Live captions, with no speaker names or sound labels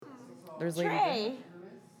There's Lady Trey. J.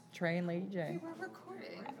 Trey and Lady J. We're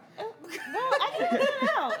recording. Well, I can figure it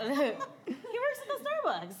out. He works at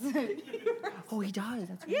the Starbucks. Oh, he does.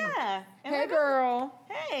 That's right. Yeah. And Hey, girl.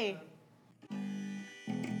 Hey.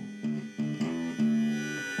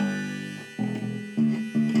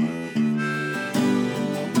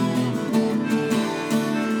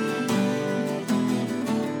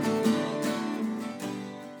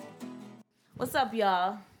 What's up,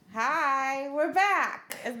 y'all? Hi, we're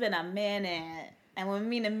back. It's been a minute. And when we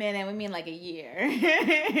mean a minute, we mean like a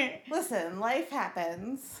year. Listen, life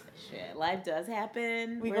happens. Shit, life does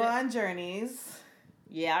happen. We go on journeys.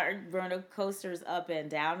 Yeah, our roller coaster's up and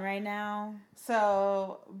down right now.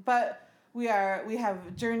 So, but we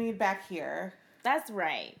have journeyed back here. That's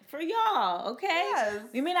right. For y'all, okay? Yes.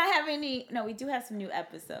 We may not have any... No, we do have some new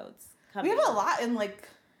episodes coming. We have a lot in,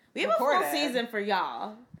 We have a full season for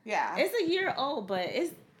y'all. Yeah. It's a year old, but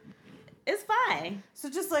it's fine. So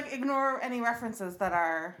just, ignore any references that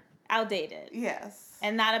are... Outdated. Yes.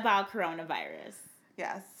 And not about coronavirus.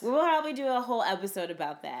 Yes. We'll probably do a whole episode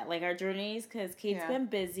about that. Like our journeys, because Kate's been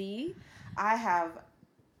busy. I have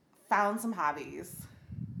found some hobbies.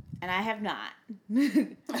 And I have not.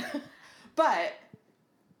 But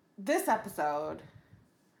this episode...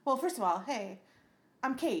 Well, first of all, hey,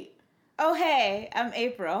 I'm Kate. Oh, hey, I'm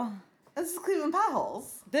April. This is Cleveland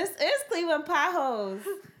Potholes. This is Cleveland Potholes.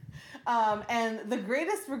 And the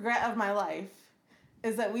greatest regret of my life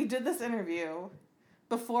is that we did this interview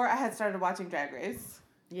before I had started watching Drag Race.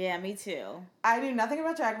 Yeah, me too. I knew nothing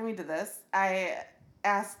about drag when we did this. I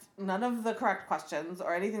asked none of the correct questions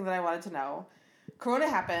or anything that I wanted to know. Corona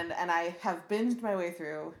happened, and I have binged my way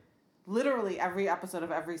through literally every episode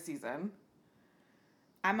of every season.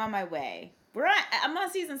 I'm on my way. I'm on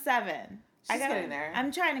season 7. She's getting there.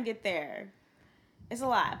 I'm trying to get there. It's a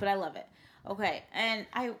lot, but I love it. Okay, and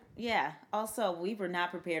also, we were not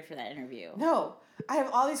prepared for that interview. No, I have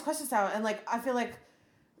all these questions out, and, I feel like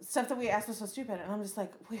stuff that we asked was so stupid, and I'm just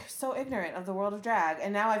like, we're so ignorant of the world of drag,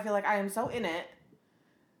 and now I feel like I am so in it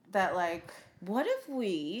that, What if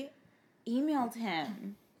we emailed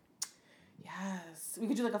him? Yes. We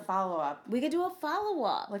could do, a follow-up. We could do a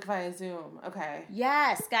follow-up. Via Zoom. Okay.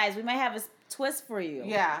 Yes, guys, we might have a twist for you.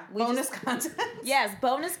 Yeah. Bonus content. Yes,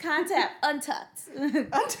 bonus content. Untucked. Oh my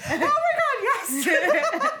god, yes!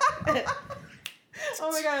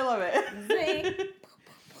 Oh my god, I love it.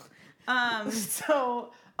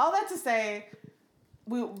 So, all that to say,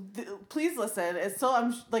 please listen. It's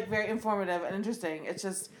still, very informative and interesting. It's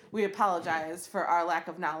just, we apologize for our lack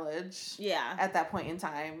of knowledge. Yeah. At that point in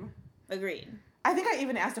time. Agreed. I think I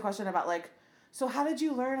even asked a question about, so how did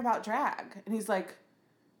you learn about drag? And he's like,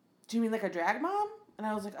 do you mean a drag mom? And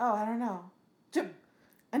I was like, oh, I don't know.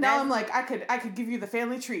 And now I'm like, I could give you the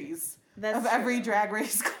family trees of every Drag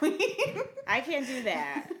Race queen. I can't do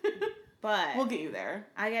that. But we'll get you there.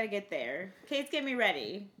 I gotta get there. Kate's getting me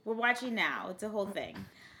ready. We're watching now. It's a whole thing.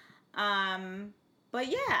 But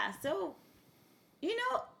yeah, so,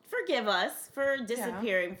 forgive us for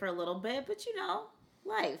disappearing for a little bit, but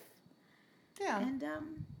life. Yeah. And,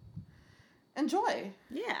 enjoy.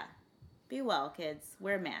 Yeah. Be well, kids.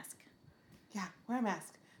 Wear a mask. Yeah, wear a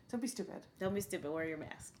mask. Don't be stupid. Don't be stupid. Wear your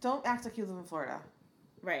mask. Don't act like you live in Florida.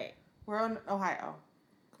 Right. We're in Ohio.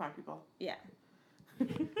 Come on, people. Yeah.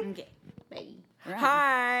 Okay. Bye.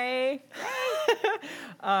 Hi.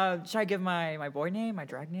 Should I give my boy name, my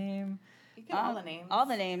drag name? You get all the names. All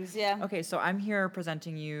the names, yeah. Okay, so I'm here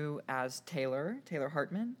presenting you as Taylor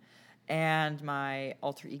Hartman. And my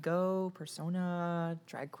alter ego, persona,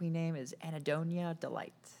 drag queen name is Anhedonia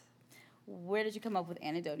Delight. Where did you come up with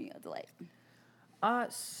Anhedonia Delight?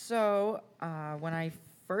 So when I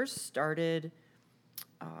first started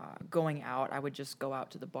going out, I would just go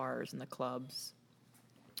out to the bars and the clubs.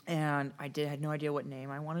 And I had no idea what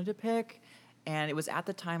name I wanted to pick. And it was at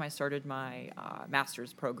the time I started my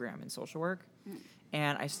master's program in social work.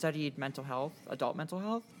 And I studied mental health, adult mental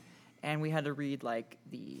health. And we had to read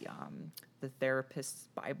the Therapist's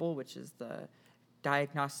Bible, which is the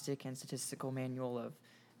Diagnostic and Statistical Manual of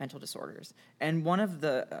Mental Disorders. And one of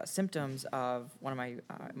the symptoms of one of my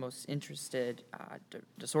most interested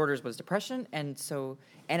disorders was depression. And so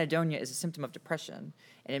anhedonia is a symptom of depression,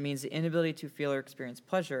 and it means the inability to feel or experience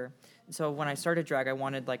pleasure. And so when I started drag, I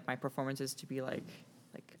wanted my performances to be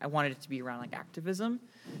I wanted it to be around activism,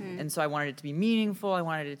 and so I wanted it to be meaningful. I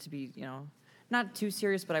wanted it to be not too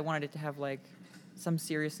serious, but I wanted it to have some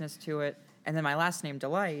seriousness to it. And then my last name,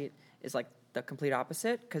 Delight, is the complete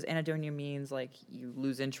opposite, because anhedonia means you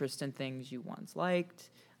lose interest in things you once liked,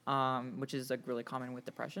 which is really common with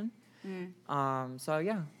depression. So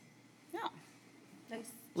yeah. Yeah.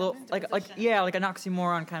 Nice. Little, like an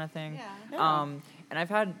oxymoron kind of thing. Yeah. And I've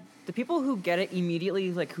had the people who get it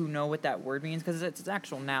immediately, like who know what that word means, because it's an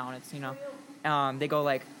actual noun. It's, they go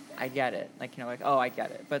like, I get it. Like, like, oh, I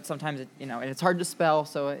get it. But sometimes, and it's hard to spell,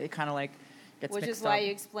 so it kind of like gets Which mixed is why up.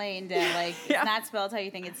 you explained that, like, Yeah. it's not spelled how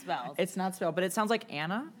you think it's spelled. It's not spelled, but it sounds like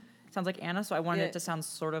Anna. It sounds like Anna, so I wanted Yeah. it to sound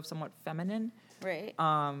sort of somewhat feminine. Right.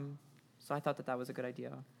 So I thought that was a good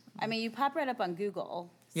idea. I mean, you pop right up on Google.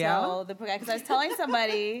 Yeah? So because I was telling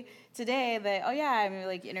somebody today that, oh yeah, I'm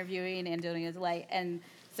like interviewing Anhedonia Delight, and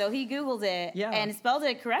so he Googled it Yeah. and spelled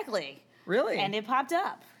it correctly. Really? And it popped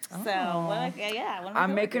up. So Oh. yeah, one of my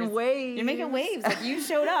I'm making coworkers- waves. You're making waves. Like you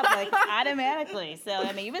showed up like automatically. So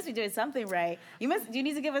I mean, you must be doing something right. Do you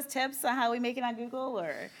need to give us tips on how we make it on Google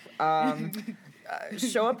or?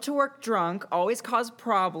 Show up to work drunk, always cause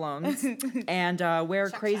problems, and wear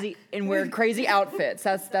crazy outfits.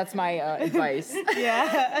 That's my advice.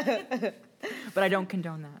 Yeah. But I don't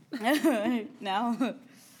condone that. No.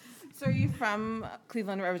 So are you from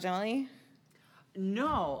Cleveland originally?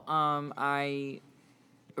 No, I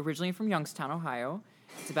originally from Youngstown, Ohio.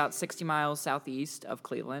 It's about 60 miles southeast of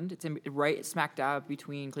Cleveland. It's right smack dab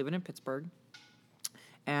between Cleveland and Pittsburgh.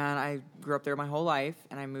 And I grew up there my whole life,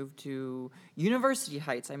 and I moved to University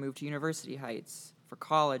Heights. For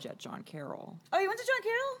college at John Carroll. Oh, you went to John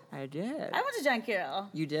Carroll? I did. I went to John Carroll.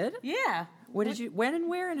 You did? Yeah. When and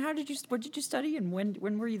where, and how did you? What did you study, and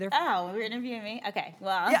when were you there? Oh, you're interviewing me? Okay,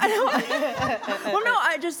 well. Yeah, I know. Well, no,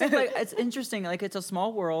 I just think like it's interesting. Like it's a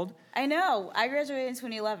small world. I know. I graduated in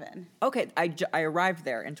 2011. Okay, I arrived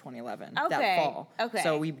there in 2011 that Okay, fall. okay.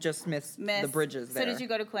 So we just missed the bridges there. So did you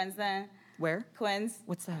go to Quinn's then? Where? Quinn's?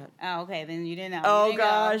 What's that? Oh, okay. Then you didn't know. Oh, You didn't go.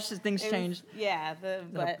 gosh, things It was- changed. Yeah, Is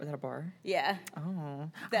that a bar? yeah. Oh,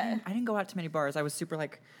 The- I didn't go out to many bars. I was super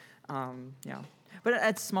like, yeah. But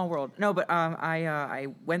it's a small world. No, but I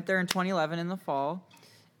went there in 2011 in the fall,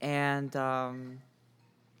 and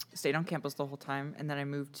stayed on campus the whole time. And then I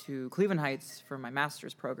moved to Cleveland Heights for my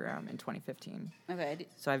master's program in 2015. Okay.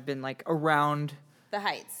 So I've been like around The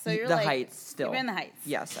Heights. So you're the like Heights still. You're in the Heights.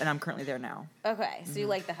 Yes, and I'm currently there now. Okay. So you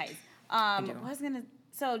like the Heights. do. I was gonna.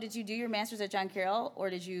 So did you do your master's at John Carroll, or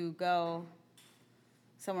did you go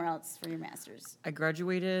somewhere else for your master's? I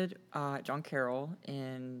graduated at John Carroll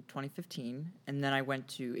in 2015, and then I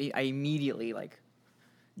immediately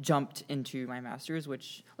jumped into my master's,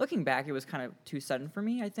 which looking back, it was kind of too sudden for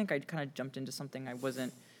me. I think I kind of jumped into something I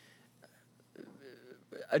wasn't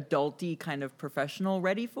adulty kind of professional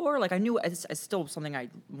ready for. Like I knew it's still something I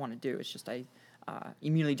want to do. It's just I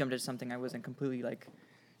immediately jumped into something I wasn't completely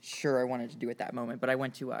sure I wanted to do at that moment. But I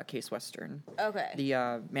went to Case Western, Okay.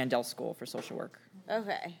 the Mandel School for Social Work.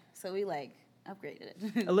 Okay. So we upgraded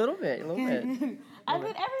it. A little bit. I mean,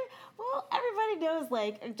 everybody knows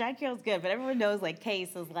John Carroll's good, but everyone knows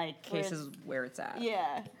Case is Case is where it's at.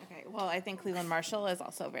 Yeah. Okay, well, I think Cleveland Marshall is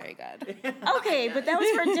also very good. Okay, but that was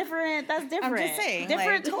for different. That's different. I'm just saying,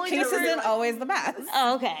 Different. Totally Case different. isn't always the best.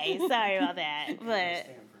 Oh, okay. Sorry about that, but.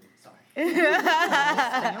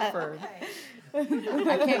 Stanford.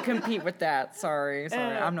 I can't compete with that. Sorry.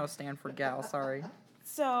 I'm no Stanford gal. Sorry.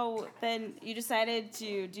 So then you decided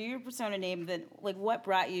to do your persona name. Then, what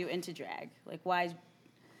brought you into drag? Why?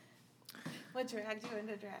 What dragged you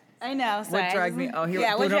into drag? I know. Sorry. What dragged me? Oh, here.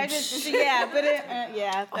 Yeah. What boom, dragged you? Yeah. But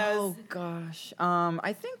yeah. That Oh was. gosh.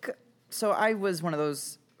 I think so. I was one of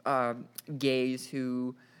those gays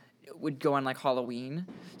who would go on Halloween.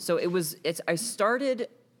 So I started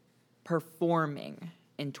performing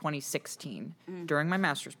in 2016 during my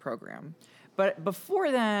master's program. But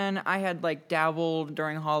before then, I had dabbled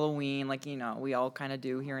during Halloween, we all kind of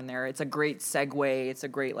do here and there. It's a great segue. It's a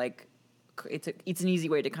great it's an easy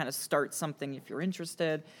way to kind of start something if you're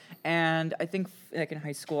interested. And I think in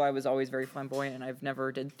high school, I was always very flamboyant, and I've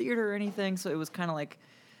never did theater or anything. So it was kind of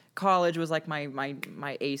college was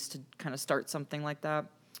my ace to kind of start something like that.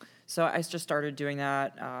 So I just started doing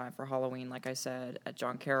that for Halloween, like I said, at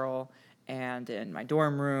John Carroll, and in my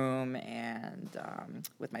dorm room, and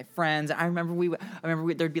with my friends. I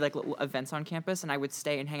remember there'd be little events on campus, and I would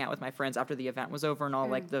stay and hang out with my friends after the event was over, and all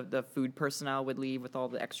the food personnel would leave with all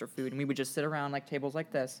the extra food, and we would just sit around tables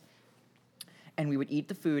like this, and we would eat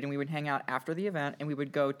the food, and we would hang out after the event, and we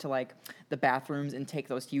would go to the bathrooms and take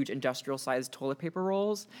those huge industrial sized toilet paper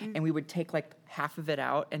rolls, and we would take half of it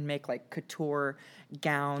out and make couture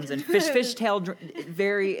gowns and fishtail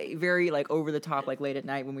very very over the top late at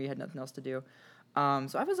night when we had nothing else to do.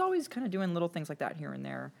 So I was always kind of doing little things like that here and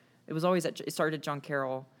there. It started at John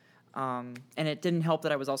Carroll, and it didn't help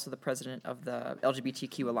that I was also the president of the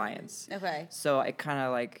LGBTQ Alliance. Okay. So I kind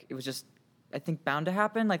of it was just, I think, bound to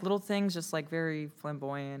happen, little things, just very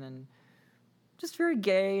flamboyant and just very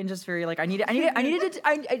gay, and just very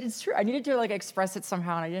it's true. I needed to express it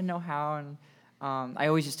somehow, and I didn't know how, and I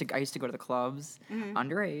used to go to the clubs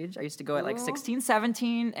underage. I used to go at like 16,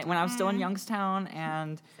 17 when I was still in Youngstown,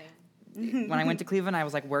 and when I went to Cleveland, I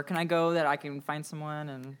was like, where can I go that I can find someone?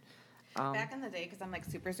 And Back in the day, because I'm like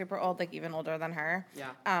super, super old, like even older than her.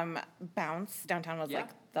 Yeah. Bounce downtown was Yeah. like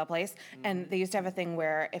the place, and they used to have a thing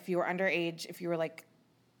where if you were underage, if you were like,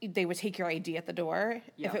 they would take your ID at the door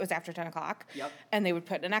if Yep. it was after 10 o'clock, Yep. and they would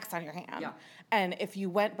put an X on your hand. Yeah. And if you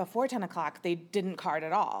went before 10 o'clock, they didn't card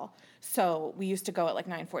at all. So we used to go at like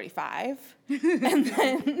 9:45 and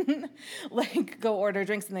then like go order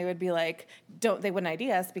drinks, and they would be like, they wouldn't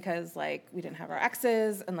ID us because like we didn't have our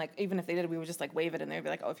X's, and like even if they did, we would just like wave it, and they'd be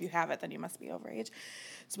like, oh, if you have it, then you must be overage.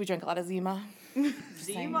 So we drank a lot of Zima.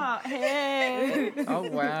 Zima, hey! Oh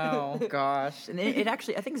wow, gosh! And it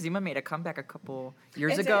actually, I think Zima made a comeback a couple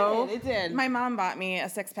years ago. It did. My mom bought me a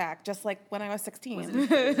 6-pack just like when I was 16.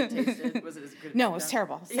 Was it as good? No, it was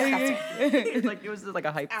terrible. It was disgusting. It was like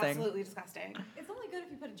a hype thing. Absolutely disgusting. It's only good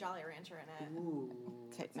if you put a Jolly Rancher in it. Ooh.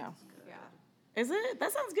 Okay, no. Yeah. Is it?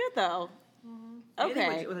 That sounds good though. Anything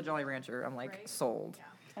Okay. with a Jolly Rancher, I'm like Right. sold.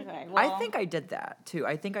 Okay. I Well, think I did that too.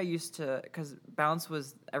 I think I used to, because Bounce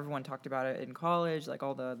was, everyone talked about it in college, like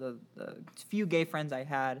all the few gay friends I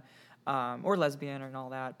had, or lesbian and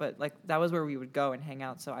all that. But like that was where we would go and hang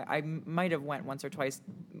out. So I might have went once or twice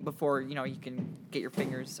before, you can get your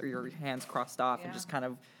fingers or your hands crossed off and Yeah. just kind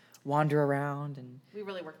of wander around. And We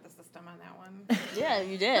really worked the system on that one. yeah,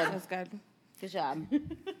 you did. It was good. Good job.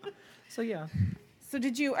 so yeah. So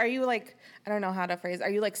are you like, I don't know how to phrase, are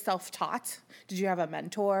you like self-taught? Did you have a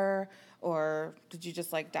mentor, or did you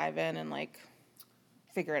just like dive in and like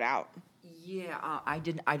figure it out? Yeah, I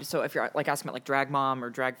didn't. So if you're like asking about like drag mom or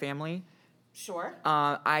drag family, Sure.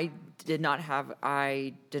 I did not have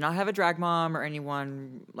a drag mom or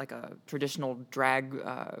anyone like a traditional drag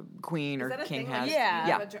queen or king has. Yeah.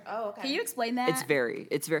 Yeah. Oh, okay. Can you explain that? It's very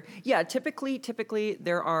yeah. Typically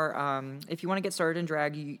there are if you want to get started in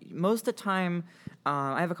drag, most of the time.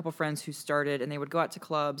 I have a couple friends who started, and they would go out to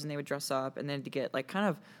clubs and they would dress up, and then to get like kind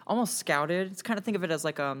of almost scouted. It's kind of think of it as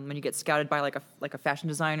like when you get scouted by like a fashion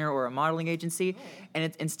designer or a modeling agency,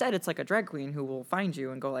 and instead it's like a drag queen who will find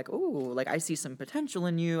you and go like, ooh, like I see some potential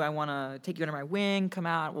in you. I want to take you under my wing. Come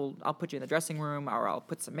out. I'll put you in the dressing room, or I'll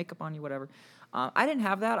put some makeup on you, whatever. I didn't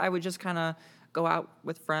have that. I would just kind of go out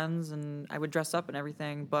with friends, and I would dress up and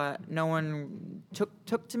everything, but no one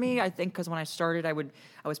took to me. I think because when I started, I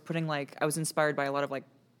was inspired by a lot of like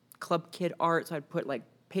club kid art, so I'd put like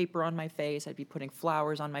paper on my face. I'd be putting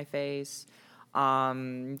flowers on my face,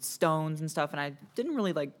 stones and stuff, and I didn't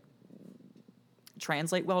really like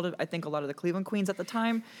translate well to I think a lot of the Cleveland queens at the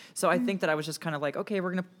time. So I think that I was just kind of like, okay,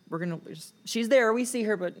 we're gonna she's there, we see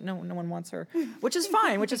her, but no one wants her, which is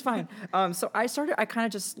fine. So I kind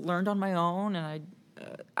of just learned on my own, and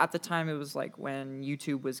at the time it was like when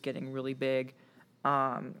YouTube was getting really big,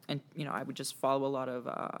 and I would just follow a lot of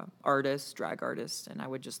drag artists, and I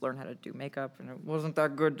would just learn how to do makeup, and it wasn't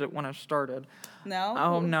that good when I started. No.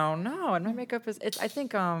 Oh no, and my makeup I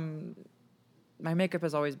think my makeup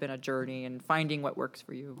has always been a journey and finding what works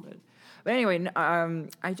for you. But anyway,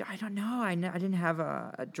 I don't know. I didn't have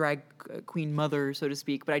a drag queen mother, so to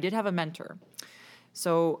speak, but I did have a mentor.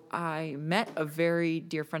 So I met a very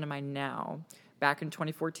dear friend of mine now back in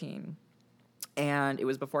 2014, and it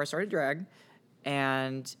was before I started drag.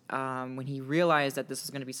 And when he realized that this was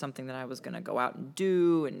going to be something that I was going to go out and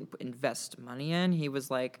do and invest money in, he was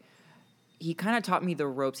like, he kind of taught me the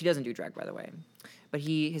ropes. He doesn't do drag, by the way. But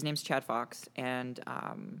his name's Chad Fox, and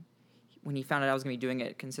when he found out I was going to be doing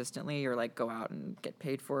it consistently, or like go out and get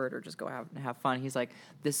paid for it, or just go out and have fun, he's like,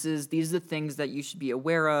 these are the things that you should be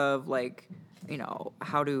aware of, like,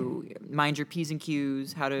 how to mind your P's and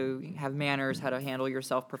Q's, how to have manners, how to handle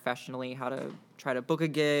yourself professionally, how to try to book a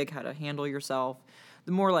gig, how to handle yourself,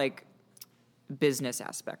 the more like business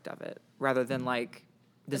aspect of it, rather than like,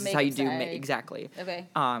 this is how you do exactly. Okay.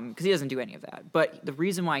 Because he doesn't do any of that. But the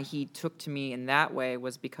reason why he took to me in that way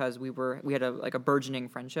was because we had a burgeoning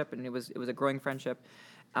friendship, and it was a growing friendship.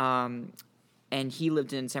 And he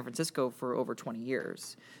lived in San Francisco for over 20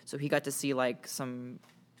 years, so he got to see like some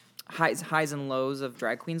highs and lows of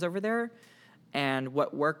drag queens over there, and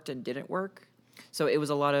what worked and didn't work. So it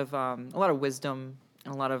was a lot of wisdom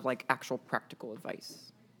and a lot of like actual practical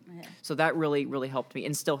advice. Okay. So that really, really helped me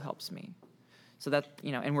and still helps me. So that,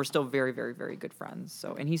 and we're still very, very, very good friends.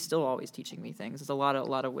 So, and he's still always teaching me things. There's a lot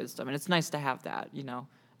of wisdom, and it's nice to have that,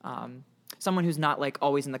 someone who's not like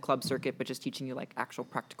always in the club circuit, but just teaching you like actual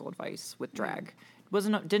practical advice with drag.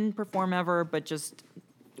 Didn't perform ever, but just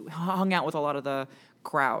hung out with a lot of the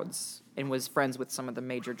crowds and was friends with some of the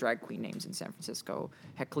major drag queen names in San Francisco.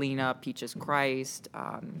 Heclina, Peaches Christ,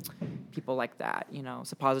 people like that,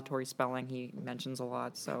 suppository spelling he mentions a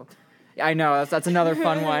lot. So I know that's another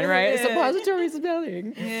fun one, right? Suppository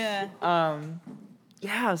spelling. Yeah.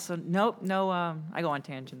 Yeah, so no, I go on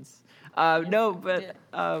tangents. No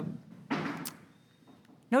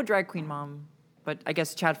drag queen mom, but I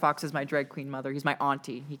guess Chad Fox is my drag queen mother. He's my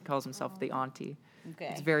auntie. He calls himself the auntie. Okay.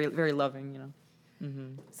 It's very, very loving,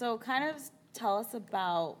 So kind of tell us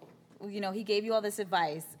about, he gave you all this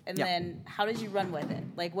advice, and Yeah. then how did you run with it?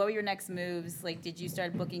 Like, what were your next moves? Like, did you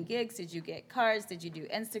start booking gigs? Did you get cards? Did you do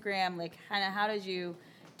Instagram? Like, kind of how did you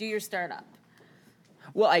do your startup?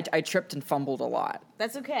 Well, I tripped and fumbled a lot.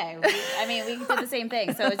 That's okay. We did the same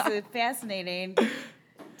thing. So it's fascinating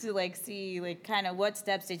to see kind of what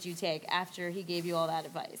steps did you take after he gave you all that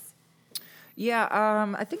advice? Yeah,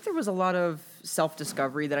 I think there was a lot of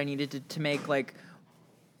self-discovery that I needed to make, like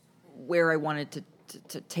where I wanted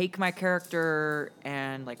to take my character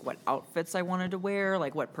and like what outfits I wanted to wear,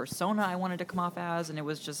 like what persona I wanted to come off as, and it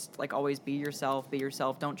was just like always be yourself.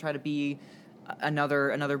 Don't try to be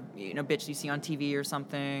another bitch you see on TV or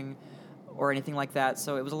something or anything like that.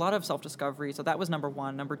 So it was a lot of self-discovery. So that was number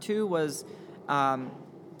one. Number two was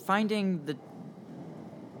finding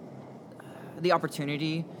the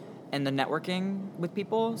opportunity and the networking with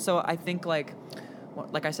people. So I think like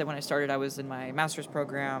I said, when I started, I was in my master's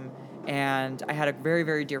program, and I had a very,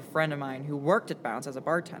 very dear friend of mine who worked at Bounce as a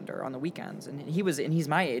bartender on the weekends, and he's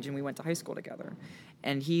my age, and we went to high school together.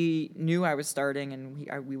 And he knew I was starting, and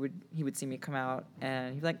he would see me come out,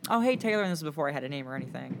 and he'd be like, "Oh, hey Taylor," and this was before I had a name or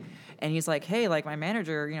anything. And he's like, "Hey, like my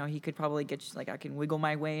manager, he could probably get you, like I can wiggle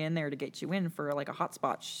my way in there to get you in for like a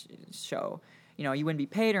hotspot show. You wouldn't be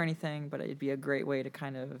paid or anything, but it'd be a great way to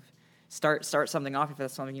kind of start something off if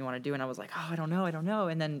that's something you want to do." And I was like, "Oh, I don't know."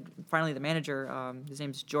 And then finally the manager, his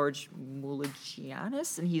name's George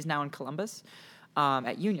Muligianis, and he's now in Columbus,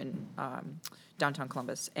 at Union, downtown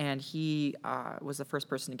Columbus. And he was the first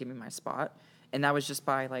person to give me my spot. And that was just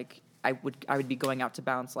by like, I would be going out to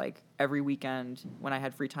Bounce like every weekend when I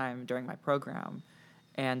had free time during my program.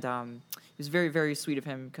 And it was very, very sweet of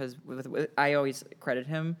him, because I always credit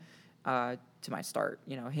him to my start,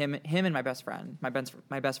 him and my best friend,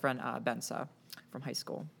 Bensa from high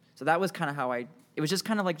school. So that was kind of how it was just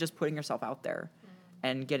kind of like just putting yourself out there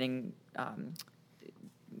and getting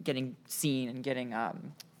seen and getting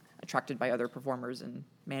attracted by other performers and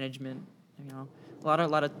management, a lot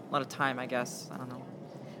of time, I guess. I don't know.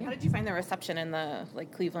 How did you find the reception in the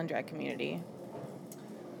Cleveland drag community?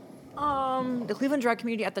 The Cleveland drag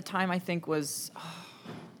community at the time, I think, was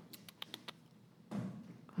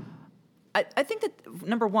I think that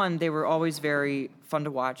number one, they were always very fun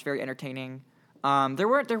to watch, very entertaining. There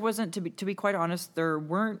wasn't, to be quite honest, there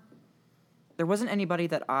wasn't anybody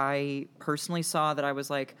that I personally saw that I was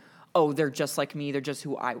like, oh, they're just like me, they're just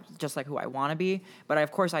who I want to be. But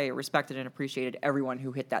of course I respected and appreciated everyone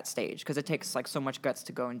who hit that stage, because it takes like so much guts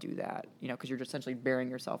to go and do that, because you're just essentially bearing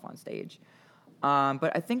yourself on stage.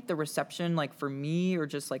 But I think the reception, like for me, or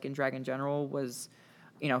just like in drag in general, was,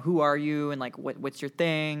 who are you and like what's your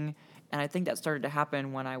thing? And I think that started to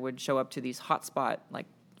happen when I would show up to these hotspot, like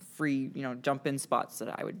free, jump in spots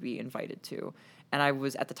that I would be invited to. And I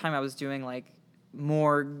was doing like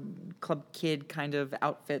more club kid kind of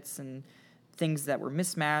outfits and things that were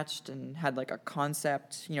mismatched and had like a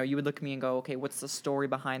concept. You would look at me and go, okay, what's the story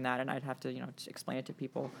behind that? And I'd have to, to explain it to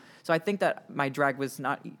people. So I think that my drag was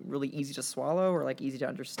not really easy to swallow or like easy to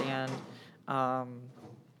understand. And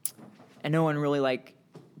no one really like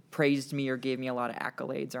praised me or gave me a lot of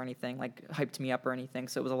accolades or anything, like hyped me up or anything.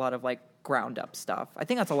 So it was a lot of like ground up stuff. I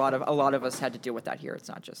think that's a lot of us had to deal with that here. It's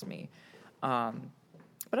not just me.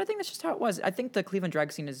 But I think that's just how it was. I think the Cleveland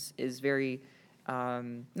drag scene is very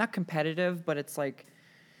not competitive, but it's like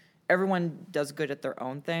everyone does good at their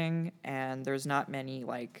own thing, and there's not many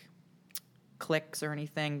like cliques or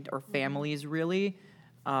anything or families really.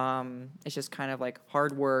 It's just kind of like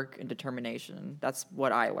hard work and determination. That's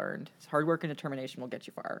what I learned. Hard work and determination will get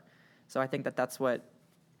you far. So I think that's what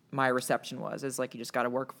my reception was, is like you just got to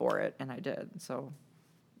work for it, and I did. So,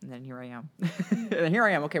 and then here I am. And here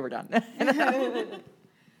I am. Okay, we're done. Did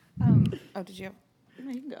you have?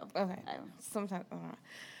 No, you can go. Okay. Sometimes.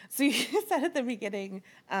 So you said at the beginning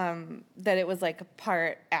that it was like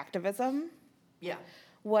part activism. Yeah.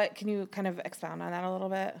 What can you kind of expound on that a little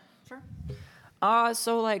bit? Sure.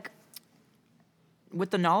 So like with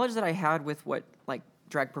the knowledge that I had with what like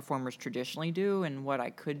drag performers traditionally do and what I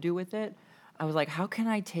could do with it, I was like, how can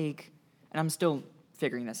I take, and I'm still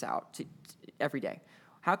figuring this out every day,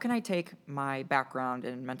 how can I take my background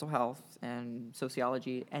in mental health and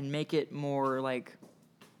sociology and make it more like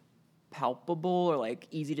palpable or like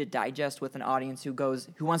easy to digest with an audience who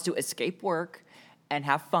wants to escape work and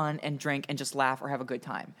have fun and drink and just laugh or have a good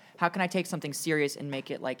time? How can I take something serious and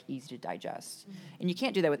make it like easy to digest? Mm-hmm. And you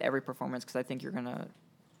can't do that with every performance, because I think you're gonna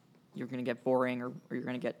get boring, or you're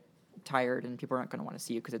gonna get tired, and people aren't gonna want to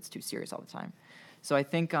see you because it's too serious all the time. So I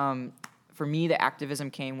think for me, the activism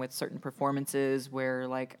came with certain performances where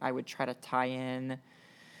like I would try to tie in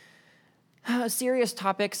serious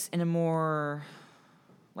topics in a more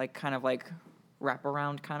like kind of like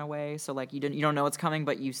wraparound kind of way. So like you don't know what's coming,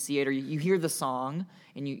 but you see it, or you hear the song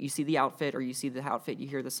and you see the outfit, or you see the outfit, you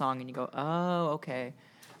hear the song and you go, oh, okay.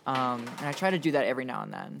 And I try to do that every now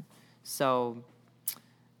and then. So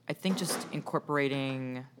I think just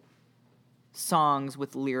incorporating songs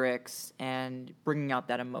with lyrics and bringing out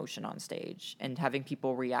that emotion on stage and having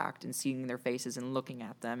people react and seeing their faces and looking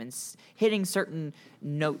at them and hitting certain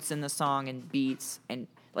notes in the song and beats and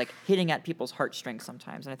like hitting at people's heartstrings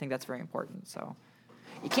sometimes. And I think that's very important. So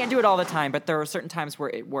you can't do it all the time, but there are certain times where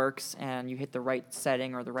it works and you hit the right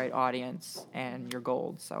setting or the right audience and you're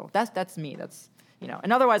gold. So that's me. That's,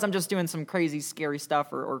 and otherwise I'm just doing some crazy, scary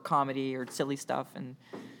stuff or comedy or silly stuff and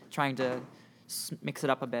trying to mix it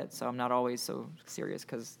up a bit, so I'm not always so serious,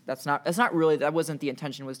 because that wasn't the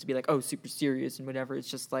intention, was to be like, oh, super serious and whatever. It's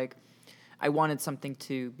just like I wanted something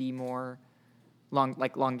to be more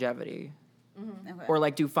longevity. Mm-hmm. Okay. Or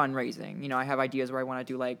like do fundraising. I have ideas where I want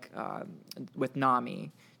to do like with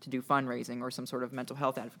NAMI to do fundraising or some sort of mental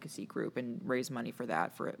health advocacy group and raise money for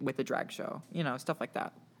that with a drag show, stuff like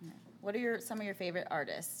that. What are some of your favorite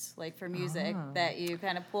artists, like for music, that you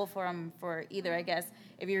kind of pull from for either, I guess,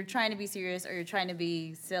 if you're trying to be serious or you're trying to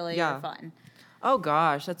be silly or fun? Oh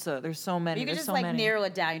gosh, there's so many. You can just many. narrow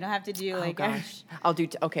it down. You don't have to do like. Oh gosh, I'll do.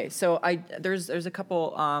 Okay, so there's a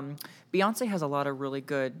couple. Beyonce has a lot of really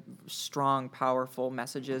good, strong, powerful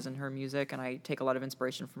messages in her music, and I take a lot of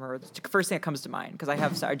inspiration from her. The first thing that comes to mind,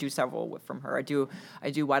 because I do several from her. I do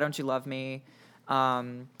Why Don't You Love Me.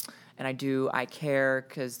 And I do I Care,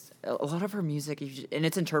 because a lot of her music, and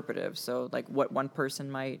it's interpretive, so like what one person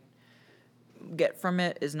might get from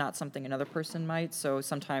it is not something another person might. So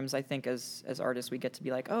sometimes I think as artists we get to be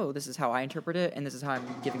like, oh, this is how I interpret it, and this is how I'm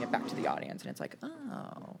giving it back to the audience, and it's like,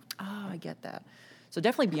 oh, I get that. So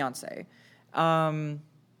definitely Beyonce. I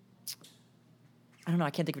don't know, I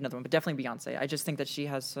can't think of another one, but definitely Beyonce. I just think that she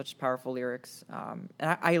has such powerful lyrics, and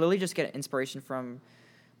I literally just get inspiration from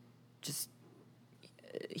just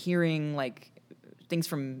hearing like things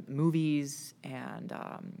from movies and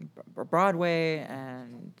Broadway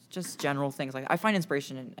and just general things. Like I find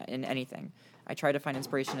inspiration in anything. I try to find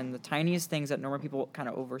inspiration in the tiniest things that normal people kind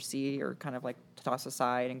of oversee or kind of like toss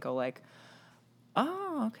aside and go like,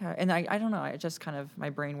 oh, okay. And I don't know. I just kind of, my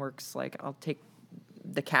brain works like I'll take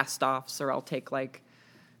the cast-offs, or I'll take like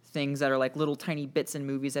things that are like little tiny bits in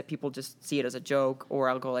movies that people just see it as a joke, or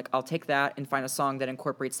I'll go like, I'll take that and find a song that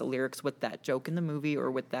incorporates the lyrics with that joke in the movie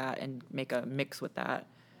or with that, and make a mix with that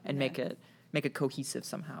and make it cohesive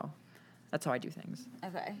somehow. That's how I do things.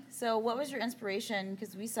 Okay. So what was your inspiration?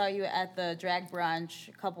 Because we saw you at the drag brunch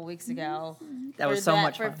a couple weeks ago. That was so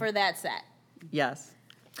much fun. For that set. Yes.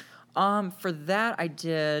 For that I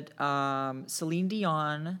did Celine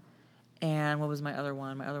Dion. And what was my other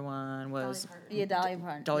one? My other one was Dolly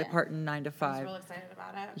Parton. Dolly Parton, 9 to 5. I was real excited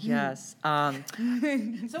about it. Yes.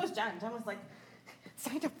 So was Jen. Jen was like, it's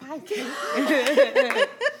 9 to 5.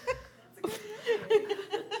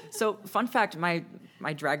 So, fun fact, my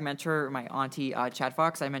drag mentor, my auntie, Chad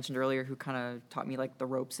Fox, I mentioned earlier, who kind of taught me like the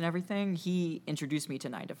ropes and everything, he introduced me to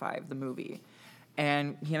 9 to 5, the movie.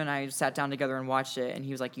 And him and I sat down together and watched it, and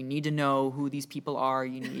he was like, you need to know who these people are.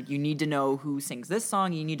 You need to know who sings this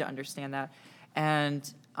song. You need to understand that.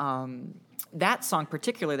 And that song,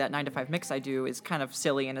 particularly that 9 to 5 mix I do, is kind of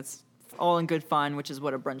silly, and it's all in good fun, which is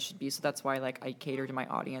what a brunch should be. So that's why like I cater to my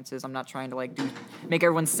audiences. I'm not trying to like make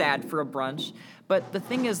everyone sad for a brunch. But the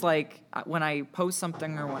thing is, like, when I post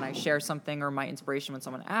something or when I share something or my inspiration when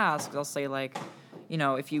someone asks, I'll say like,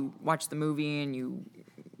 if you watch the movie and you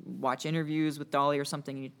watch interviews with Dolly or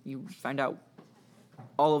something, you find out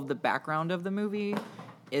all of the background of the movie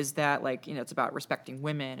is that like, it's about respecting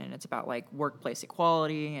women, and it's about like workplace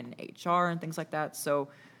equality and HR and things like that. So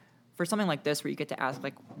for something like this where you get to ask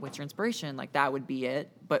like, what's your inspiration? Like that would be it.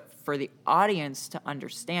 But for the audience to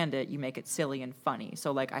understand it, you make it silly and funny.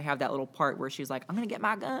 So like I have that little part where she's like, I'm going to get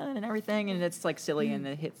my gun and everything. And it's like silly and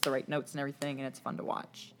it hits the right notes and everything. And it's fun to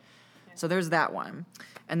watch. So there's that one.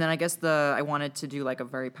 And then I guess I wanted to do like a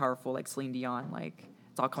very powerful like Celine Dion like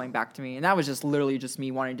it's all coming back to me. And that was just literally just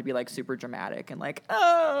me wanting to be like super dramatic and like,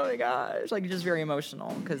 oh my gosh, like just very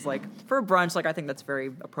emotional. Because like for a brunch, like I think that's very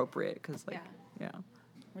appropriate. Because like, yeah.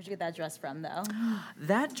 Where'd you get that dress from, though?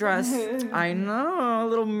 That dress, I know, a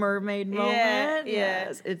little mermaid moment. Yeah.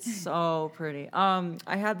 Yes, it's so pretty. I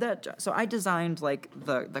had that, so I designed like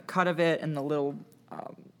the cut of it and the little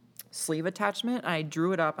sleeve attachment. I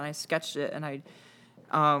drew it up and I sketched it, and I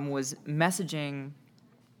was messaging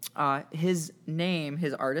his name.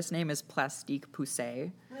 His artist name is Plastique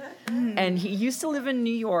Poussey, and he used to live in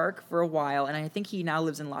New York for a while, and I think he now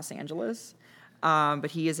lives in Los Angeles. But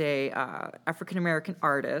he is a African American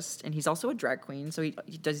artist, and he's also a drag queen. So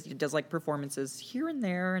he does like performances here and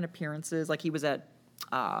there and appearances. Like he was at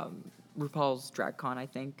RuPaul's Drag Con, I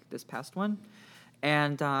think, this past one,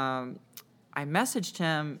 and I messaged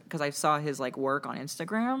him because I saw his like work on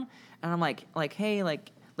Instagram, and I'm like hey, like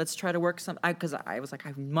let's try to work some. Because I was like,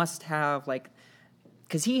 I must have like.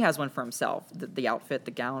 Because he has one for himself, the outfit,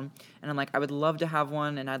 the gown. And I'm like, I would love to have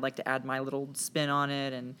one, and I'd like to add my little spin on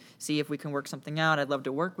it and see if we can work something out. I'd love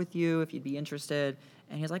to work with you if you'd be interested.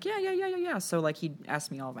 And he was like, yeah. So, like, he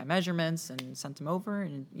asked me all of my measurements and sent them over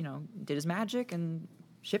and, you know, did his magic and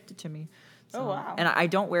shipped it to me. So, oh, wow. And I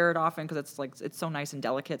don't wear it often because it's, like, it's so nice and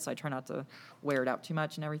delicate, so I try not to wear it out too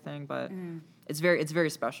much and everything. But it's very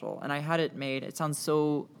special. And I had it made. It sounds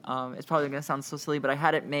so, it's probably going to sound so silly, but I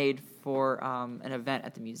had it made for an event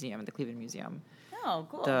at the museum, at the Cleveland Museum. Oh,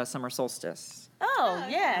 cool. The summer solstice. Oh,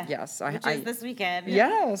 yeah. Yes. Which is this weekend.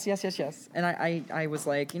 Yes. And I was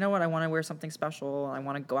like, you know what? I want to wear something special. I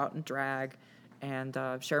want to go out and drag and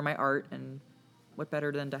share my art. And what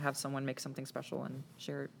better than to have someone make something special and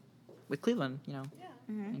share it with Cleveland, you know,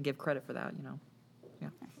 and give credit for that, you know. Yeah.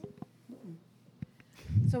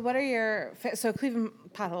 So what are your so Cleveland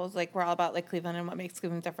potholes? Like we're all about like Cleveland and what makes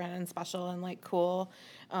Cleveland different and special and like cool.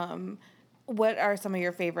 What are some of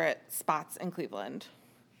your favorite spots in Cleveland?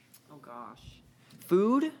 Oh gosh,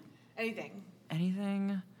 food. Anything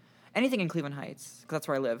Anything in Cleveland Heights, because that's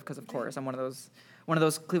where I live. Because of course I'm one of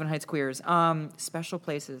those Cleveland Heights queers. Special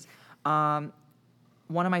places.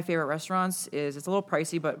 One of my favorite restaurants it's a little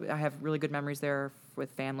pricey, but I have really good memories there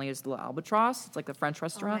with family. Is the Albatross. It's like the French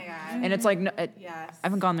restaurant, and it's like Yes. I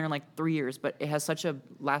haven't gone there in like 3 years, but it has such a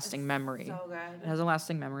lasting memory. So good. It has a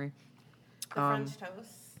lasting memory. The French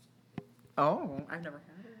toast. Oh, I've never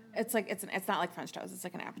had it. It's like it's not like French toast. It's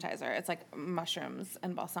like an appetizer. It's like mushrooms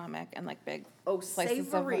and balsamic and like big slices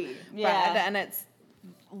savory. of bread, Yeah. and it's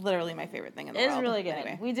literally my favorite thing in the It's world. really good.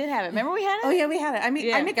 Anyway. We did have it. Remember we had it? Oh yeah, we had it. I mean,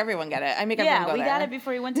 Yeah. I make everyone get it. I make everyone Yeah, go we there. got it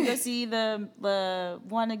before we went to go see the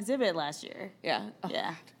one exhibit last year. Yeah. Oh,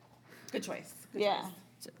 Yeah. Good choice. Good Yeah.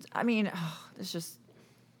 choice. I mean, it's just.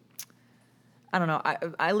 I don't know.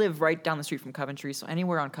 I live right down the street from Coventry, so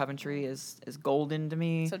anywhere on Coventry is golden to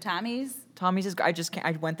me. So Tommy's? Tommy's is.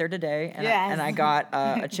 I went there today, and Yes. I got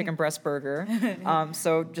a chicken breast burger.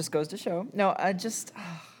 So just goes to show. No, I just.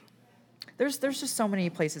 There's just so many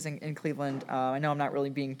places in Cleveland. I know I'm not really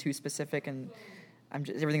being too specific, and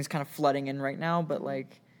everything's kind of flooding in right now. But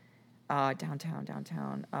like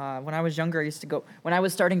downtown. When I was younger, I used to go. When I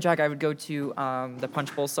was starting drag, I would go to the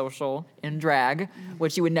Punch Bowl Social in drag,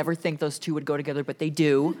 which you would never think those two would go together, but they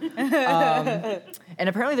do. And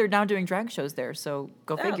apparently, they're now doing drag shows there. So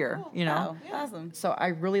go figure. Cool. You know. Oh, awesome. So I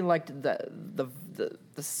really liked the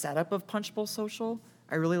setup of Punch Bowl Social.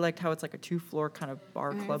 I really liked how it's like a 2-floor kind of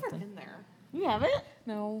bar club thing. Been there. You have it?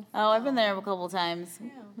 No. Oh, I've been there a couple times.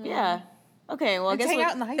 Yeah. Okay, well, I guess hang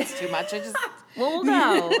out in the Heights too much. we'll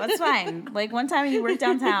go. That's fine. Like one time you work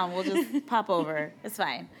downtown, we'll just pop over. It's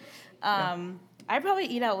fine. I probably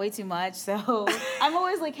eat out way too much, so I'm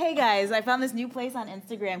always like, hey guys, I found this new place on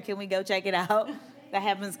Instagram. Can we go check it out? That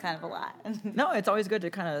happens kind of a lot. No, it's always good to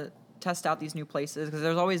kind of test out these new places because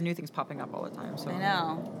there's always new things popping up all the time. So I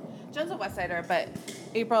know. John's a West Sider, but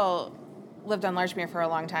April lived on Larchmere for a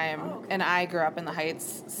long time, and I grew up in the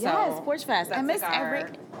Heights. So Yes, Porch Fest. I that's missed like every. our-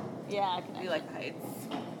 Yeah, I can. We like the Heights.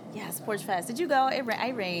 Yes, Porch Fest. Did you go? I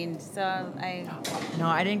rained, so I. no,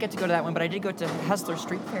 I didn't get to go to that one, but I did go to Hessler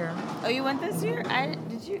Street Fair. Oh, you went this year?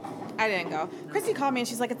 Did you? I didn't go. Chrissy called me and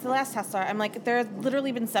she's like, "It's the last Tesla." I'm like, "There have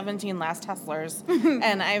literally been 17 last Teslers,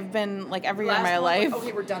 and I've been like every year in my life."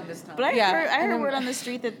 Okay, we're done this time. But I Yeah, heard and then- word on the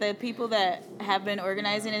street that the people that have been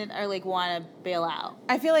organizing it are like want to bail out.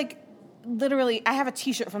 I feel like literally, I have a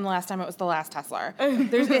T-shirt from the last time it was the last Tesla.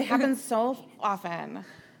 It happens so often,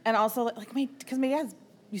 and also like because my dad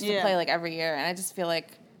used to Yeah. play like every year, and I just feel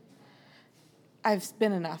like I've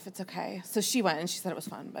been enough. It's okay. So she went and she said it was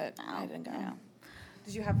fun, but I didn't go. Yeah.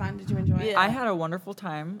 Did you have fun? Did you enjoy it? Yeah. I had a wonderful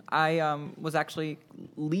time. I was actually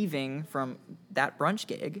leaving from that brunch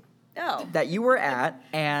gig Oh. that you were at,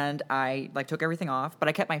 and I like took everything off, but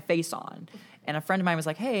I kept my face on. And a friend of mine was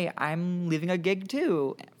like, "Hey, I'm leaving a gig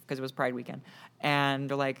too," because it was Pride weekend. And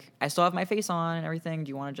they're like, "I still have my face on and everything. Do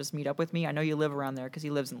you want to just meet up with me? I know you live around there," because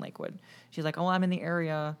he lives in Lakewood. She's like, "Oh, I'm in the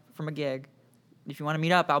area from a gig. If you want to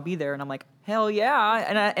meet up, I'll be there." And I'm like, "Hell yeah!"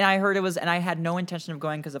 And I heard it was, and I had no intention of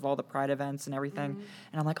going because of all the Pride events and everything.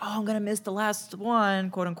 And I'm like, "Oh, I'm gonna miss the last one,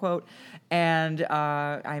 quote unquote." And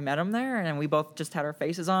I met him there, and we both just had our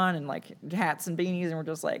faces on and like hats and beanies, and we're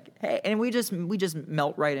just like, "Hey!" And we just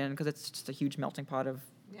melt right in because it's just a huge melting pot of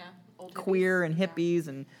Old queer hippies. and hippies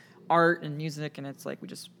and art and music, and it's like we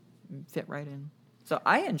just fit right in. So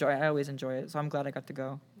I enjoy it. I always enjoy it. So I'm glad I got to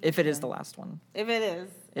go. If it is the last one. If it is.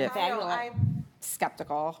 If. I don't know, I'm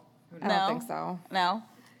skeptical. I No. don't think so. No.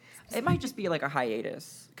 It might just be like a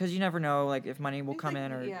hiatus because you never know, like if money will come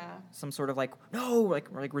in or some sort of like no,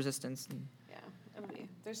 like resistance, and, Yeah, it'll be.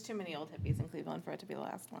 There's too many old hippies in Cleveland for it to be the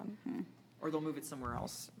last one. or they'll move it somewhere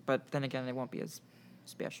else. But then again, it won't be as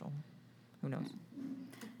special. Who knows?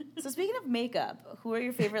 So speaking of makeup, who are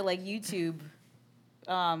your favorite like YouTube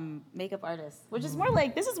makeup artists? Which is more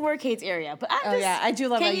like this is more Kate's area, but I do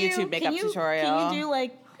love a YouTube makeup tutorial. Can you do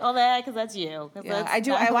like all that? Because that's you. 'Cause Yeah, that's I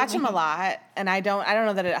do. not I watch me. them a lot, and I don't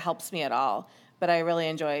know that it helps me at all, but I really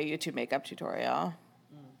enjoy a YouTube makeup tutorial.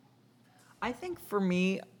 I think for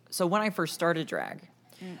me, so when I first started drag,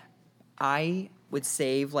 I would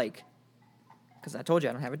save like, because I told you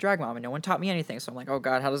I don't have a drag mom and no one taught me anything. So I'm like, oh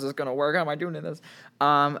God, how is this going to work? How am I doing this?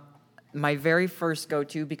 My very first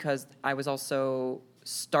go-to, because I was also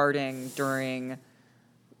starting during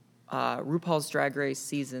RuPaul's Drag Race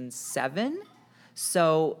season 7.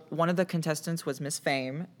 So one of the contestants was Miss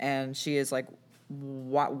Fame, and she is like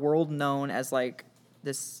world known as like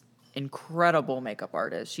this incredible makeup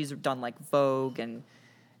artist. She's done like Vogue and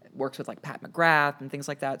works with like Pat McGrath and things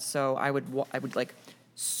like that. So I would like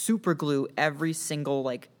super glue every single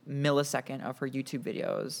like millisecond of her YouTube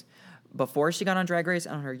videos before she got on Drag Race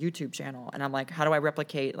on her YouTube channel. And I'm like, how do I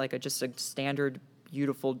replicate like just a standard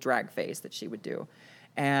beautiful drag face that she would do?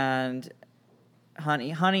 And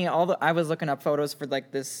honey, I was looking up photos for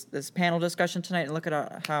like this panel discussion tonight, and look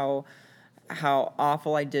at how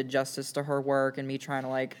awful I did justice to her work and me trying to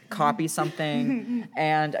like copy something.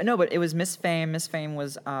 And no, but it was Miss Fame. Miss Fame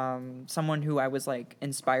was someone who I was like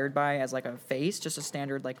inspired by as like a face, just a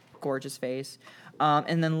standard like gorgeous face.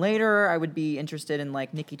 And then later I would be interested in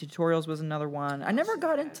like Nikki Tutorials was another one. I never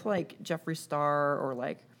got into like Jeffree Star or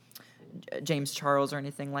like James Charles or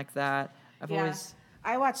anything like that. I've always...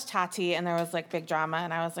 I watched Tati, and there was like big drama,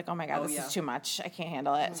 and I was like, oh my God, this is too much. I can't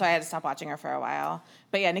handle it. So I had to stop watching her for a while.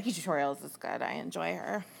 But yeah, Nikki Tutorials is good. I enjoy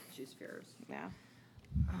her. She's fierce. Yeah.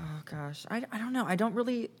 Oh gosh, I don't know.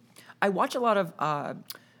 I watch a lot of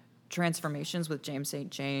transformations with James St.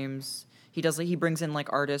 James. He brings in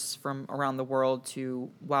like artists from around the world to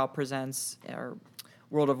Wow Presents or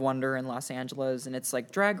World of Wonder in Los Angeles, and it's like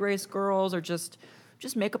Drag Race girls or just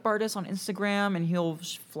makeup artists on Instagram, and he'll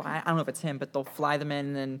fly, I don't know if it's him, but they'll fly them in,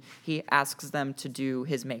 and then he asks them to do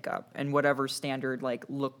his makeup, and whatever standard like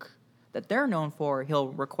look that they're known for, he'll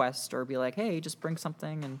request or be like, hey, just bring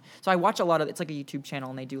something. And so I watch a lot of, it's like a YouTube channel,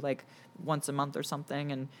 and they do like once a month or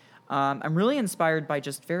something, and I'm really inspired by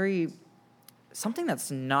just something that's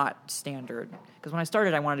not standard. Because when I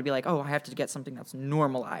started, I wanted to be like, oh, I have to get something that's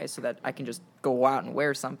normalized so that I can just go out and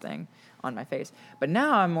wear something on my face. But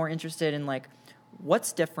now I'm more interested in like,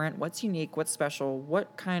 what's different, what's unique, what's special,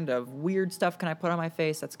 what kind of weird stuff can I put on my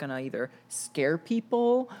face that's going to either scare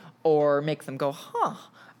people or make them go, huh,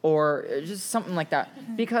 or just something like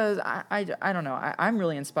that. Because I don't know, I'm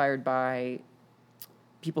really inspired by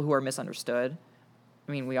people who are misunderstood.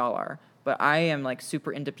 I mean, we all are. But I am like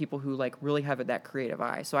super into people who like really have that creative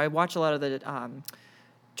eye. So I watch a lot of the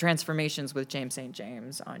transformations with James St.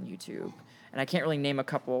 James on YouTube. And I can't really name a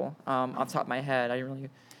couple off the top of my head. I didn't really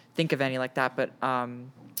think of any like that, but yeah.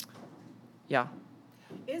 I'm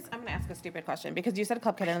going to ask a stupid question because you said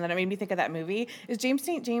Club Kid and then it made me think of that movie. Is James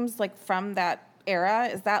St. James like from that era?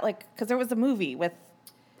 Is that like, because there was a movie with...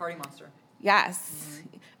 Party Monster. Yes.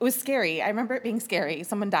 Mm-hmm. It was scary. I remember it being scary.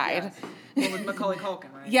 Someone died. Yes. Well, with Macaulay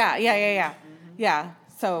Culkin, right? Yeah. Mm-hmm. Yeah.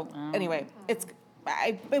 So anyway, it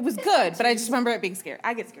was good, but I just remember it being scary.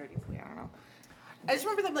 I get scared easily. I don't know. I just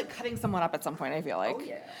remember them like cutting someone up at some point. I feel like. Oh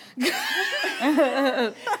yeah.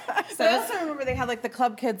 So I also remember they had like the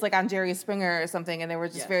club kids like on Jerry Springer or something, and they were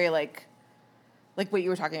just very like what you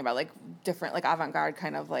were talking about, like different, like avant-garde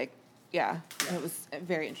kind of like And it was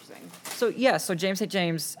very interesting. So James St.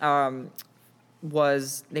 James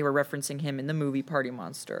they were referencing him in the movie Party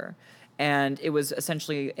Monster, and it was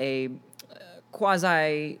essentially a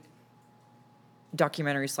quasi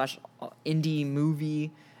documentary / indie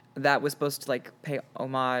movie that was supposed to like pay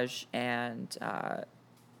homage and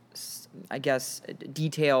I guess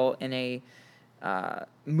detail in a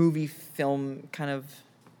movie film kind of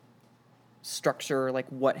structure, like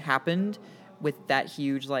what happened with that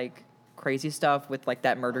huge like crazy stuff with like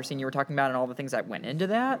that murder scene you were talking about and all the things that went into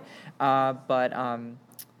that. But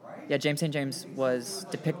yeah, James St. James was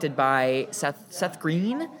depicted by Seth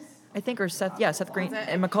Green, I think, or Seth Green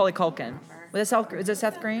and Macaulay Culkin. Is it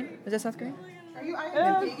Seth Green? Is it Seth Green? I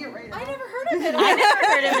never heard of it. I never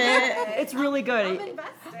heard of it. It's really good.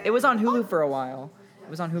 It was on Hulu for a while.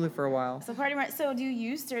 So so do you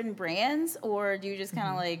use certain brands, or do you just kind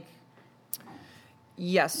of like?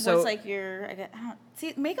 Yes. So what's like your?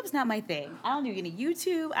 See, makeup's not my thing. I don't do any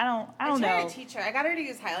YouTube. I don't I know. tried to teach her. I got her to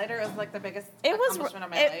use highlighter. It was like the biggest It was. accomplishment of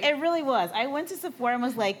my life. It really was. I went to Sephora and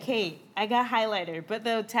was like, "Kate, I got highlighter," but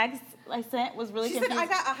the text I sent was really She confusing. said, I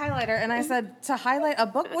got a highlighter, and I said, to highlight a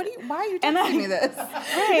book? Why are you texting me this?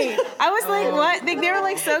 Right. I was like, what? They were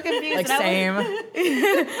like so confused. like and same. and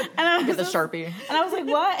I Get the was Sharpie. And I was like,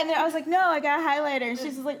 what? And then I was like, no, I got a highlighter. And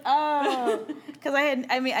she's just like, oh. Because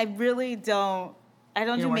I really don't. I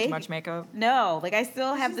don't You do don't wear too makeup. much makeup? No. Like, I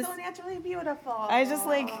still have She's this. so naturally beautiful. I just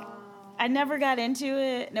like. I never got into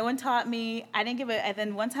it. No one taught me. I didn't give it. And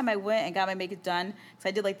then one time I went and got my makeup done because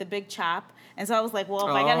I did like the big chop. And so I was like, well,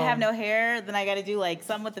 if I gotta have no hair, then I gotta do like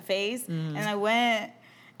some with the face. And I went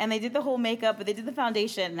and they did the whole makeup, but they did the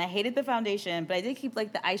foundation, and I hated the foundation, but I did keep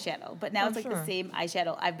like the eyeshadow. But now it's like the same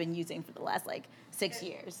eyeshadow I've been using for the last like 6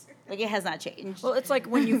 years. Like it has not changed. Well, it's like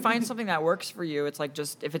when you find something that works for you, it's like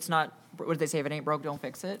just if it's not, what do they say? If it ain't broke, don't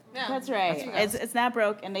fix it. Yeah. That's right. It's not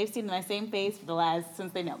broke, and they've seen my same face for the last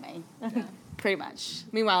since they know me, pretty much.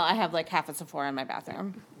 Meanwhile, I have like half a Sephora in my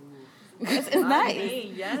bathroom. It's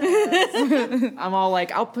nice. I'm all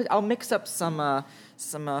like, I'll mix up some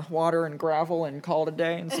water and gravel and call it a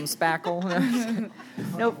day and some spackle.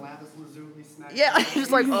 Nope. Yeah,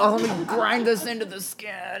 just like, oh, let me grind this into the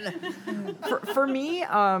skin. For me,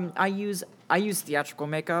 I use theatrical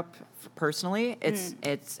makeup personally.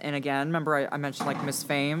 It's and again, remember I mentioned like Miss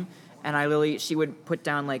Fame, and she would put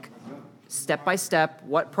down like step by step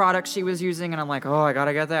what product she was using, and I'm like, oh, I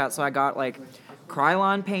gotta get that. So I got like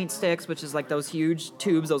Krylon paint sticks, which is like those huge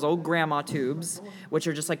tubes, those old grandma tubes, which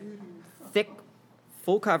are just like thick,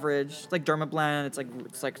 full coverage, like Dermablend.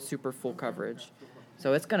 It's like super full coverage.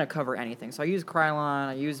 So it's gonna cover anything. So I use Krylon,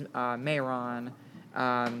 I use Mayron.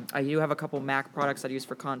 I do have a couple MAC products that I use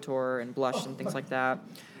for contour and blush and things like that.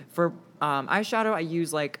 For eyeshadow,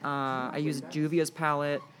 I use Juvia's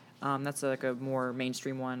palette. That's like a more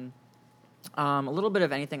mainstream one. A little bit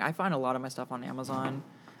of anything. I find a lot of my stuff on Amazon.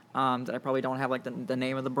 That I probably don't have like the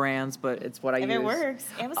name of the brands, but it's what I use. If it works,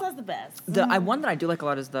 Amazon's the best. The one that I do like a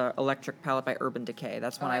lot is the Electric palette by Urban Decay.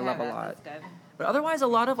 That's one I love a lot. That's good. But otherwise, a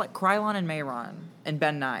lot of like Krylon and Mayron and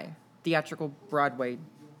Ben Nye, theatrical Broadway.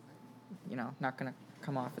 Not gonna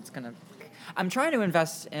come off. It's gonna. I'm trying to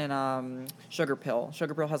invest in Sugar Pill.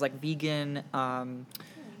 Sugar Pill has like vegan,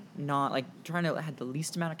 not like trying to have the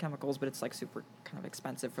least amount of chemicals, but it's like super kind of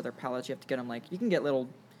expensive for their palettes. You have to get them like you can get little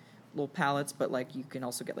palettes, but like you can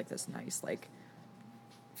also get like this nice like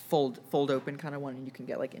fold open kind of one, and you can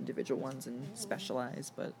get like individual ones and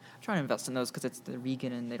specialize. But I'm trying to invest in those because it's the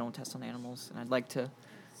vegan and they don't test on animals, and I'd like to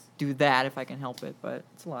do that if I can help it, but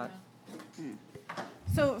it's a lot.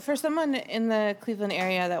 So for someone in the Cleveland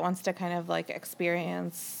area that wants to kind of like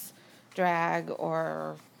experience drag,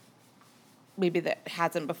 or maybe that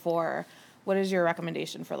hasn't before, what is your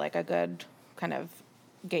recommendation for like a good kind of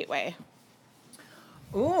gateway?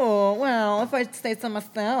 Oh, well, if I say so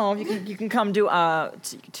myself, you can come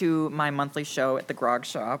to my monthly show at the Grog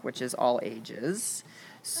Shop, which is all ages.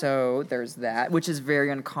 So there's that, which is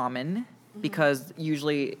very uncommon because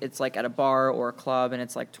usually it's like at a bar or a club and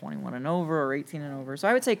it's like 21 and over or 18 and over. So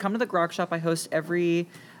I would say come to the Grog Shop. I host every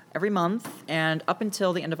month, and up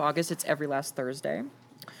until the end of August, it's every last Thursday.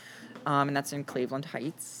 And that's in Cleveland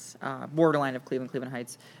Heights, borderline of Cleveland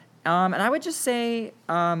Heights. And I would just say,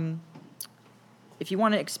 if you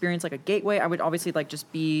want to experience like a gateway, I would obviously like just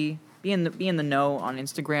be in the know on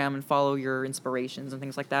Instagram and follow your inspirations and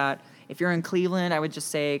things like that. If you're in Cleveland, I would just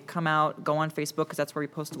say come out, go on Facebook because that's where we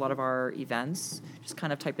post a lot of our events. Just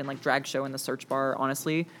kind of type in like drag show in the search bar.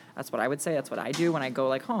 Honestly, that's what I would say. That's what I do when I go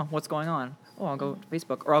like, what's going on? Oh, I'll go to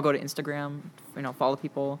Facebook or I'll go to Instagram. Follow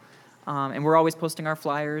people, and we're always posting our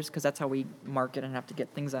flyers because that's how we market and have to get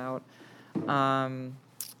things out.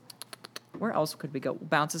 Where else could we go?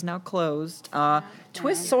 Bounce is now closed.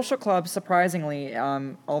 Twist Social Club, surprisingly,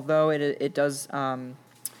 although it does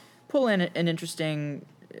pull in an interesting,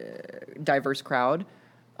 diverse crowd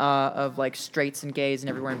of like straights and gays and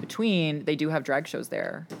everywhere in between, they do have drag shows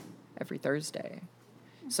there every Thursday.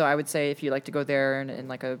 So I would say if you like to go there in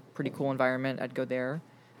like a pretty cool environment, I'd go there.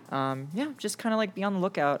 Just kind of like be on the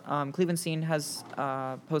lookout. Cleveland Scene has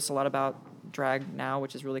posts a lot about drag now,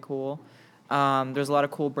 which is really cool. There's a lot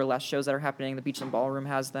of cool burlesque shows that are happening. The Beach and Ballroom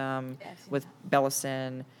has them with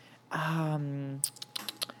Bellison.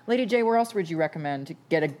 Lady J, where else would you recommend to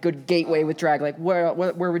get a good gateway with drag? Like, where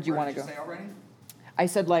would you want to go? Say already? I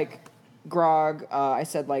said, like, Grog. I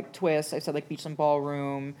said, like, Twist. I said, like, Beach and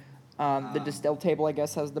Ballroom. The Distill Table, I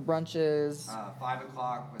guess, has the brunches. 5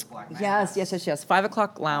 o'clock with Black Mass. Yes. 5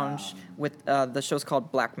 o'clock lounge with the show's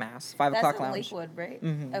called Black Mass. 5 o'clock That's in lounge. Lakewood, right?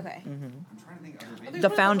 Mhm. Okay. I'm trying to think of other There's The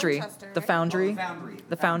one at Foundry, Winchester, the right? Foundry,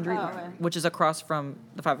 The Foundry. Oh, okay. which is across from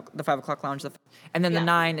the 5 o'clock lounge, and then the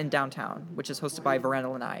 9 in downtown, which is hosted by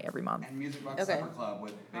Verandal and I every month. And Music Box Okay. Supper Club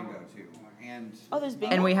with Bingo, too. And There's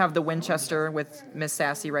bingo. And we have the Winchester with Miss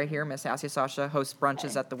Sassy right here. Miss Sassy Sasha hosts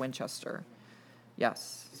brunches at the Winchester.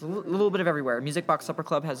 Yes, it's a little bit of everywhere. Music Box Supper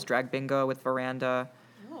Club has drag bingo with Veranda.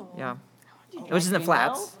 Yeah, which is in the bingo?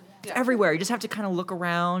 flats. It's everywhere. You just have to kind of look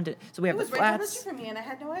around. So we have It the was right down the flats. street from me, and I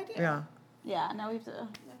had no idea. Yeah. Yeah, now we have to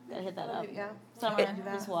gotta hit that up. Yeah. Summer,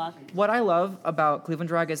 just walk. What I love about Cleveland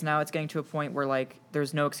drag is now it's getting to a point where like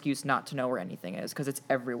there's no excuse not to know where anything is because it's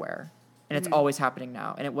everywhere, and it's always happening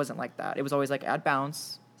now. And it wasn't like that. It was always like at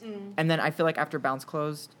Bounce, and then I feel like after Bounce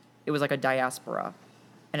closed, it was like a diaspora,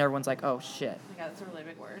 and everyone's like, oh shit, Yeah, that's a really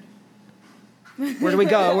big word. where do we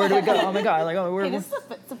go? Where do we go? Oh my god, like oh Hey, we're. this is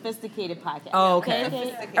a sophisticated podcast. Oh,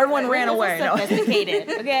 okay. Everyone ran This is away. No. Sophisticated,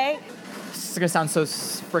 okay? It's gonna sound so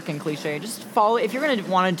freaking cliche. Just follow. If you're gonna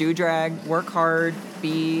want to do drag, work hard,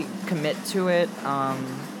 commit to it.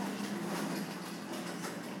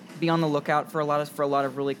 Be on the lookout for a lot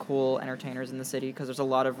of really cool entertainers in the city because there's a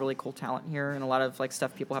lot of really cool talent here and a lot of like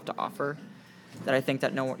stuff people have to offer that I think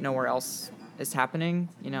that nowhere else is happening.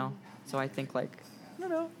 You know, so I think like I don't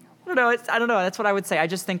know. I don't know. That's what I would say. I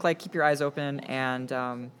just think like keep your eyes open and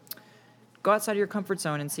go outside of your comfort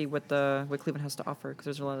zone and see what Cleveland has to offer because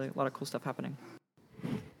there's a lot of cool stuff happening.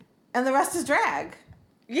 And the rest is drag.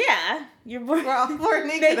 Yeah, you're born We're all born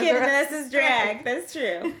naked. naked and and the the rest rest is drag. That's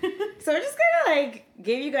true. So we're just gonna like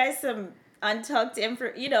give you guys some untucked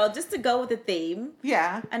info, just to go with the theme.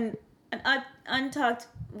 Yeah. An untucked.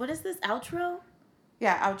 What is this outro?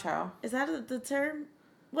 Yeah, outro. Is that the term?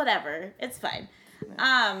 Whatever. It's fine.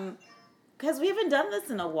 Because we haven't done this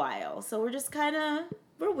in a while, so we're just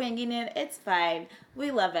we're winging it. It's fine.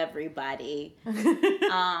 We love everybody.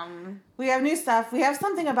 We have new stuff. We have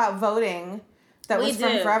something about voting that We was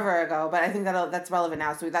from do. forever ago, but I think that's relevant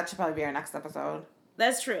now, so that should probably be our next episode.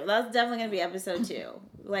 That's true. That's definitely gonna be episode 2.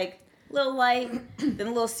 Like a little light, then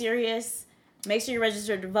a little serious. Make sure you're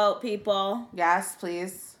registered to vote, people. Yes,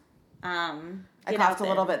 please. I Get coughed out a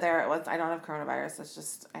little there. bit there. I don't have coronavirus. It's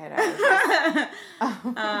just I had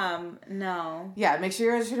allergies. No. Yeah, make sure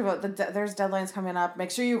you're registered to vote. There's deadlines coming up.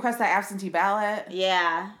 Make sure you request that absentee ballot.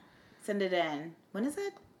 Yeah. Send it in. When is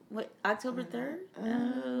it? What, October 3rd?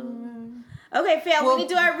 Okay, fam, We'll- we need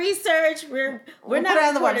to do our research. We're We'll not put it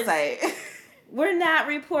on the reporters. website. We're not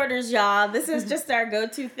reporters, y'all. This is just our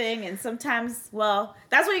go-to thing, and sometimes, well,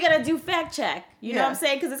 that's what you gotta do. Fact check. You know what I'm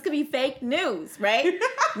saying? Because this could be fake news, right?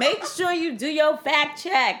 Make sure you do your fact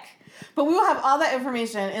check. But we will have all that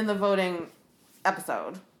information in the voting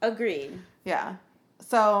episode. Agreed. Yeah.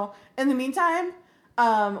 So in the meantime,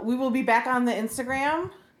 we will be back on the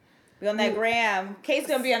Instagram. Be on that gram. Kate's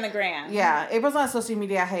gonna be on the gram. Yeah, April's on a social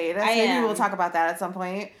media hiatus. I Maybe am. we'll talk about that at some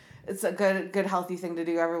point. It's a good, healthy thing to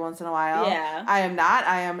do every once in a while. Yeah. I am not.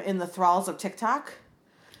 I am in the thralls of TikTok.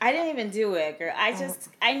 I didn't even do it, girl.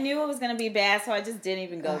 I knew it was gonna be bad, so I just didn't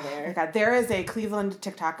even go Oh my there. God, there is a Cleveland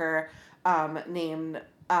TikToker named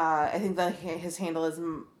I think his handle is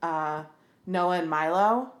Noah and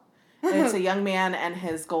Milo. And it's a young man and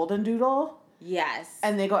his golden doodle, Yes.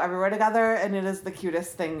 and they go everywhere together, and it is the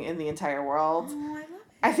cutest thing in the entire world. Oh, I love it.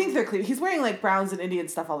 I think they're Cleveland. He's wearing like browns and Indian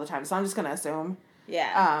stuff all the time, so I'm just gonna assume.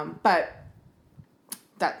 Yeah. But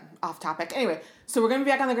that off topic. Anyway, so we're gonna be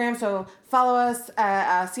back on the gram. So follow us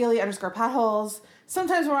at CLE_potholes.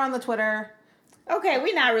 Sometimes we're on the Twitter. Okay,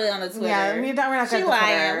 we're not really on the Twitter. Yeah, we're not She good at the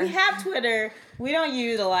lying. Twitter. We have Twitter. We don't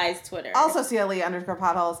utilize Twitter. Also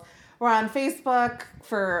CLE_potholes. We're on Facebook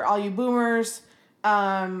for all you boomers.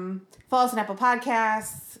 Follow us on Apple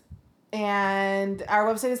Podcasts. And our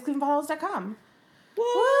website is clevelandpotholes.com.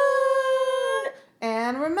 What?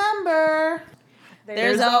 And remember,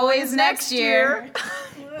 There's always next year.